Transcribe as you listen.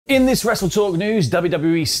In this WrestleTalk news,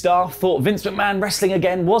 WWE staff thought Vince McMahon wrestling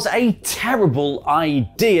again was a terrible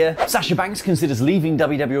idea. Sasha Banks considers leaving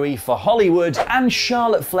WWE for Hollywood, and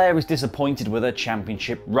Charlotte Flair is disappointed with her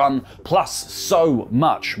championship run, plus so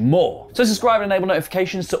much more. So subscribe and enable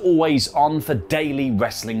notifications to Always On for daily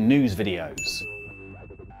wrestling news videos.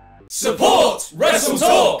 Support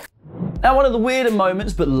WrestleTalk! Now, one of the weirder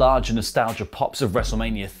moments but larger nostalgia pops of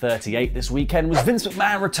WrestleMania 38 this weekend was Vince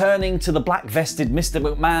McMahon returning to the black-vested Mr.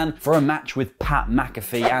 McMahon for a match with Pat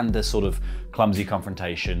McAfee and a sort of clumsy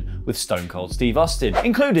confrontation with Stone Cold Steve Austin,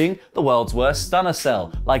 including the world's worst stunner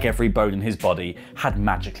cell, like every bone in his body had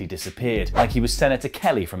magically disappeared, like he was Senator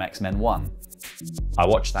Kelly from X-Men 1. I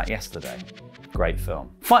watched that yesterday. Great film.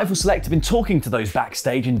 Fightful Select have been talking to those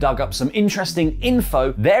backstage and dug up some interesting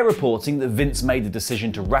info. They're reporting that Vince made the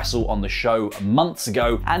decision to wrestle on the show months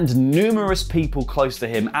ago, and numerous people close to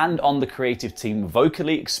him and on the creative team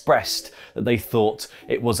vocally expressed that they thought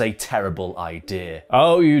it was a terrible idea.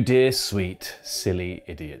 Oh, you dear, sweet, silly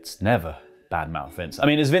idiots. Never badmouth Vince. I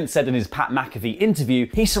mean, as Vince said in his Pat McAfee interview,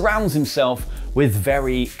 he surrounds himself with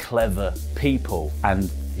very clever people, and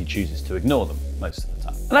he chooses to ignore them most of the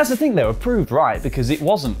time. And that's the thing, they were proved right, because it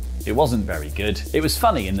wasn't very good. It was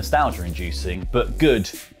funny and nostalgia-inducing, but good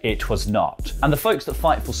it was not. And the folks that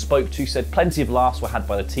Fightful spoke to said plenty of laughs were had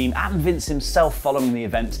by the team and Vince himself following the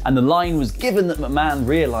event, and the line was given that McMahon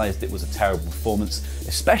realised it was a terrible performance,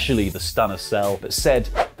 especially the stunner cell, but said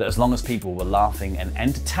that as long as people were laughing and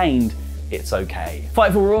entertained, it's okay.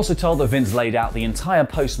 Fightful were also told that Vince laid out the entire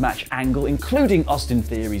post-match angle, including Austin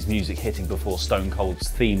Theory's music hitting before Stone Cold's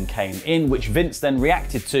theme came in, which Vince then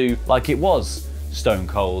reacted to like it was Stone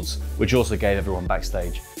Cold's, which also gave everyone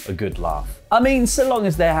backstage a good laugh. I mean, so long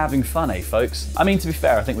as they're having fun, eh, folks? I mean, to be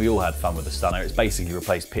fair, I think we all had fun with the stunner. It's basically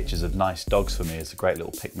replaced pictures of nice dogs for me. It's a great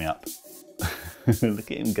little pick-me-up. Look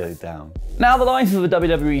at him go down. Now, the life of a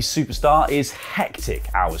WWE superstar is hectic.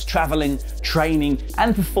 Hours traveling, training,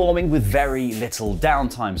 and performing with very little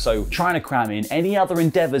downtime. So trying to cram in any other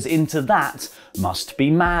endeavors into that must be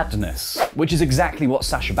madness. Which is exactly what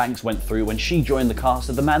Sasha Banks went through when she joined the cast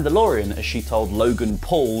of The Mandalorian, as she told Logan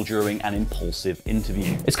Paul during an impulsive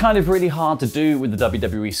interview. It's kind of really hard to do with the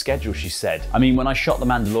WWE schedule, she said. I mean, when I shot The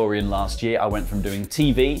Mandalorian last year, I went from doing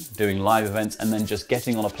TV, doing live events, and then just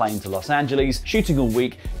getting on a plane to Los Angeles, shooting all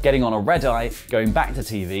week, getting on a red eye, going back to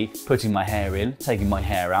TV, putting my hair in, taking my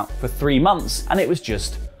hair out for 3 months, and it was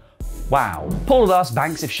just wow. Paul had asked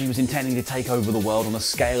Banks if she was intending to take over the world on a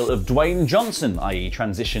scale of Dwayne Johnson, i.e.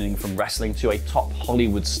 transitioning from wrestling to a top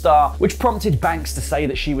Hollywood star, which prompted Banks to say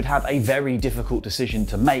that she would have a very difficult decision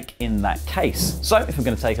to make in that case. So if I'm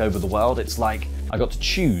going to take over the world, it's like I got to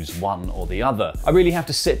choose one or the other. I really have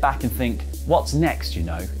to sit back and think, what's next, you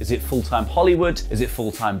know? Is it full-time Hollywood? Is it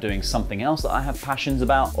full-time doing something else that I have passions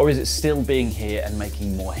about? Or is it still being here and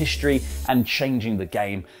making more history and changing the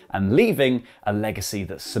game and leaving a legacy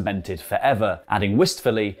that's cemented forever? Adding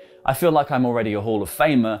wistfully, I feel like I'm already a Hall of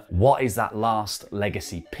Famer. What is that last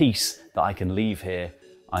legacy piece that I can leave here?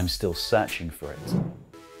 I'm still searching for it.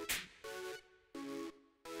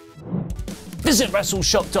 Visit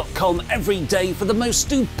WrestleShop.com every day for the most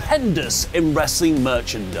stupendous in wrestling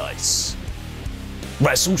merchandise.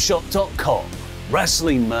 WrestleShop.com,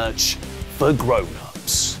 wrestling merch for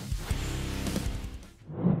grown-ups.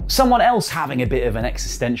 Someone else having a bit of an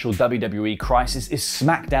existential WWE crisis is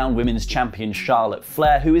Smackdown Women's Champion Charlotte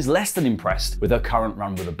Flair, who is less than impressed with her current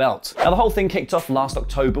run with the belt. Now, the whole thing kicked off last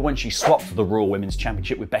October when she swapped the Raw Women's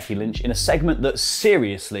Championship with Becky Lynch in a segment that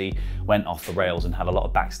seriously went off the rails and had a lot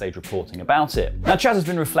of backstage reporting about it. Now, Chaz has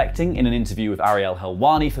been reflecting in an interview with Ariel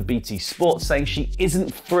Helwani for BT Sports, saying she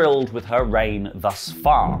isn't thrilled with her reign thus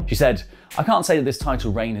far. She said, "I can't say that this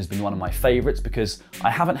title reign has been one of my favourites because I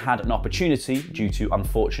haven't had an opportunity, due to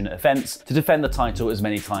unfortunate events, to defend the title as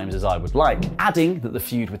many times as I would like," adding that the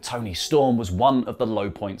feud with Toni Storm was one of the low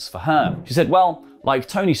points for her. She said, "Well, like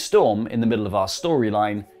Toni Storm in the middle of our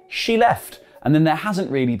storyline, she left, and then there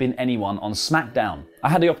hasn't really been anyone on SmackDown. I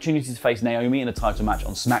had the opportunity to face Naomi in a title match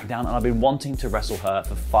on SmackDown, and I've been wanting to wrestle her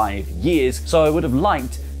for 5 years, so I would have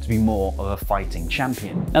liked to be more of a fighting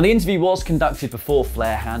champion." Now, the interview was conducted before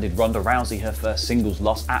Flair handed Ronda Rousey her first singles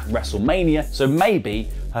loss at WrestleMania, so maybe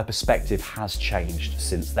her perspective has changed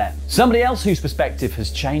since then. Somebody else whose perspective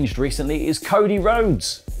has changed recently is Cody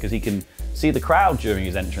Rhodes, because he can see the crowd during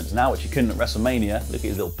his entrance now, which he couldn't at WrestleMania. Look at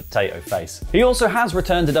his little potato face. He also has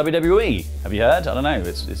returned to WWE. Have you heard? I don't know,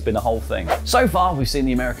 it's been a whole thing. So far, we've seen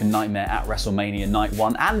the American Nightmare at WrestleMania Night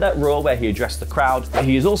 1 and at Raw, where he addressed the crowd, but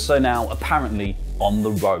he is also now apparently on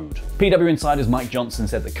the road. PW Insider's Mike Johnson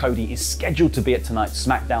said that Cody is scheduled to be at tonight's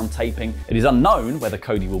Smackdown taping. It is unknown whether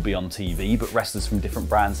Cody will be on TV, but wrestlers from different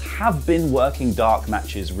brands have been working dark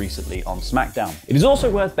matches recently on SmackDown. It is also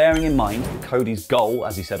worth bearing in mind that Cody's goal,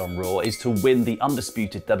 as he said on Raw, is to win the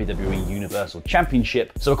undisputed WWE Universal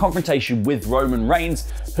Championship, so a confrontation with Roman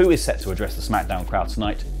Reigns, who is set to address the SmackDown crowd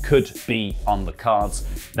tonight, could be on the cards.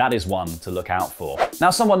 That is one to look out for.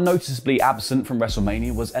 Now, someone noticeably absent from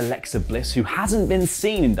WrestleMania was Alexa Bliss, who hasn't been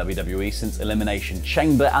seen in WWE since Elimination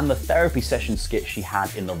Chamber and the therapy session skit she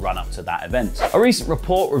had in the run-up to that event. A recent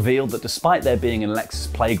report revealed that despite there being an Alexa's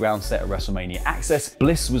Playground set at WrestleMania Access,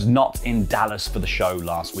 Bliss was not in Dallas for the show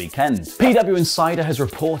last weekend. PW Insider has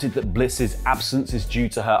reported that Bliss's absence is due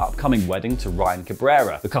to her upcoming wedding to Ryan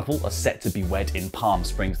Cabrera. The couple are set to be wed in Palm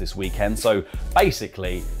Springs this weekend, so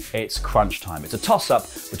basically it's crunch time. It's a toss-up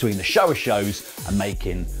between the show of shows and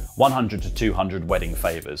making 100 to 200 wedding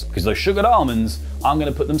favors, because those sugared almonds aren't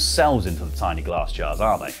going to put themselves into the tiny glass jars,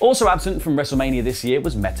 are they? Also absent from WrestleMania this year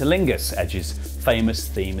was Metalingus, Edge's famous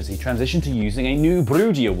theme as he transitioned to using a new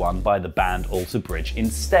broodier one by the band Alter Bridge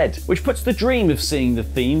instead, which puts the dream of seeing the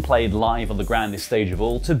theme played live on the grandest stage of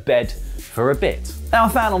all to bed for a bit. Now, a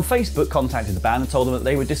fan on Facebook contacted the band and told them that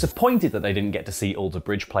they were disappointed that they didn't get to see Alter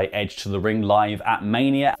Bridge play Edge to the Ring live at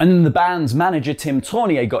Mania, and then the band's manager Tim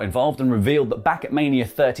Tournier got involved and revealed that back at Mania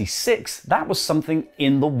 36, that was something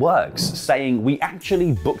in the works, saying, "We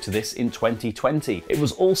actually booked this in 2020. It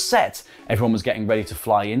was all set, everyone was getting ready to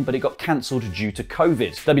fly in, but it got cancelled due to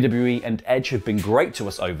COVID. WWE and Edge have been great to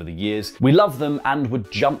us over the years. We love them and would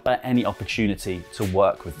jump at any opportunity to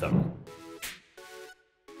work with them."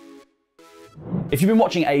 If you've been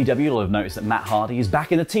watching AEW, you'll have noticed that Matt Hardy is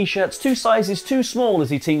back in the t-shirts 2 sizes too small as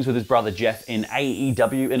he teams with his brother Jeff in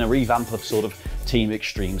AEW in a revamp of sort of Team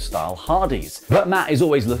Extreme style Hardys. But Matt is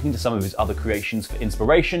always looking to some of his other creations for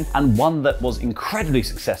inspiration, and one that was incredibly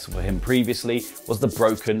successful for him previously was the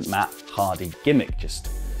broken Matt Hardy gimmick, just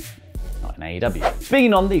not in AEW.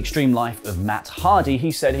 Speaking on the extreme life of Matt Hardy,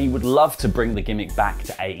 he said he would love to bring the gimmick back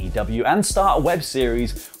to AEW and start a web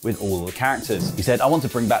series with all the characters. He said, "I want to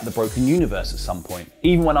bring back the Broken Universe at some point,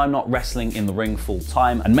 even when I'm not wrestling in the ring full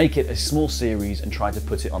time, and make it a small series and try to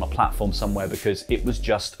put it on a platform somewhere because it was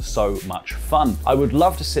just so much fun. I would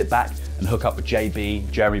love to sit back and hook up with JB,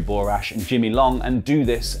 Jerry Borash and Jimmy Long and do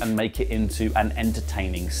this and make it into an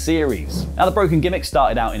entertaining series." Now, the Broken gimmick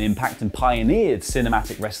started out in Impact and pioneered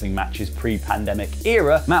cinematic wrestling matches pre-pandemic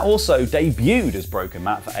era. Matt also debuted as Broken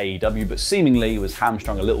Matt for AEW, but seemingly was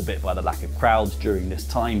hamstrung a little bit by the lack of crowds during this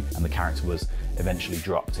time, and the character was eventually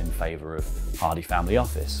dropped in favour of Hardy Family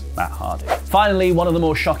Office, Matt Hardy. Finally, one of the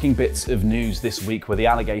more shocking bits of news this week were the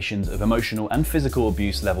allegations of emotional and physical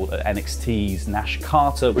abuse levelled at NXT's Nash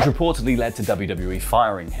Carter, which reportedly led to WWE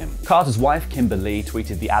firing him. Carter's wife, Kimber Lee,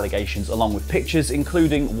 tweeted the allegations along with pictures,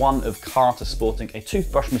 including one of Carter sporting a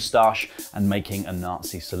toothbrush moustache and making a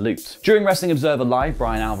Nazi salute. During Wrestling Observer Live,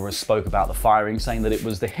 Brian Alvarez spoke about the firing, saying that it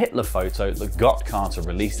was the Hitler photo that got Carter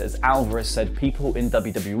released, as Alvarez said people in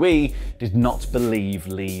WWE did not believe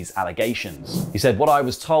Lee's allegations. He said, "What I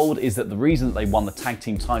was told is that the reason that they won the tag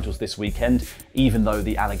team titles this weekend, even though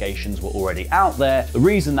the allegations were already out there, the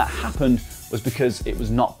reason that happened was because it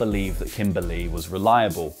was not believed that Kimber Lee was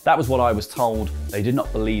reliable. That was what I was told. They did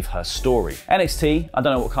not believe her story." NXT, I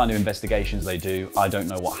don't know what kind of investigations they do. I don't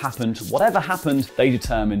know what happened. Whatever happened, they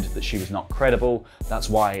determined that she was not credible. That's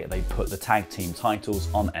why they put the tag team titles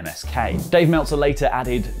on MSK. Dave Meltzer later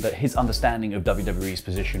added that his understanding of WWE's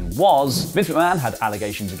position was Vince McMahon had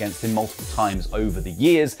allegations against him multiple times over the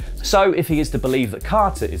years, so if he is to believe that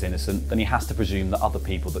Carter is innocent, then he has to presume that other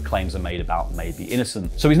people that claims are made about may be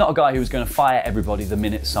innocent. So he's not a guy who's going to fire everybody the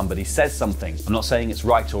minute somebody says something. I'm not saying it's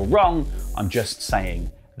right or wrong, I'm just saying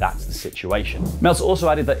that's the situation. Meltzer also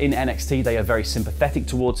added that in NXT they are very sympathetic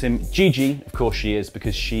towards him. Gigi, of course she is,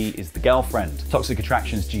 because she is the girlfriend. Toxic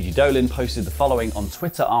Attraction's Gigi Dolan posted the following on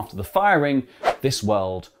Twitter after the firing: "This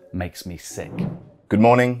world makes me sick." Good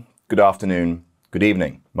morning, good afternoon, good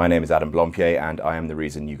evening. My name is Adam Blampied and I am the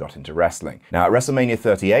reason you got into wrestling. Now, at WrestleMania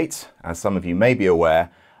 38, as some of you may be aware,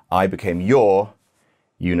 I became your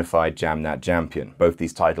Unified Jamnat champion. Both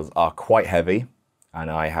these titles are quite heavy,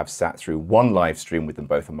 and I have sat through one live stream with them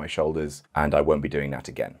both on my shoulders, and I won't be doing that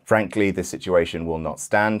again. Frankly, this situation will not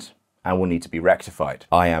stand and will need to be rectified.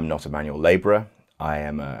 I am not a manual labourer. I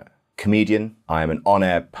am a comedian. I am an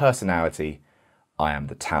on-air personality. I am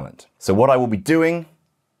the talent. So what I will be doing,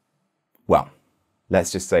 well,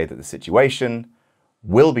 let's just say that the situation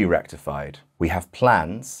will be rectified. We have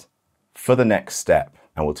plans for the next step,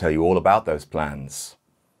 and we'll tell you all about those plans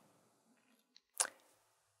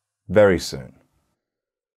very soon.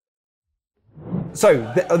 So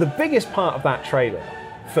the biggest part of that trailer,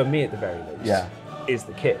 for me at the very least, is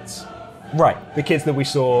the kids. Right. The kids that we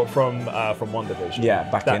saw from WandaVision. Yeah,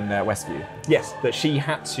 back in Westview. Yes, that she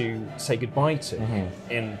had to say goodbye to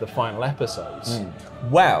in the final episodes.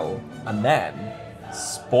 Well, and then,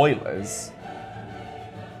 spoilers,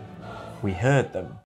 we heard them.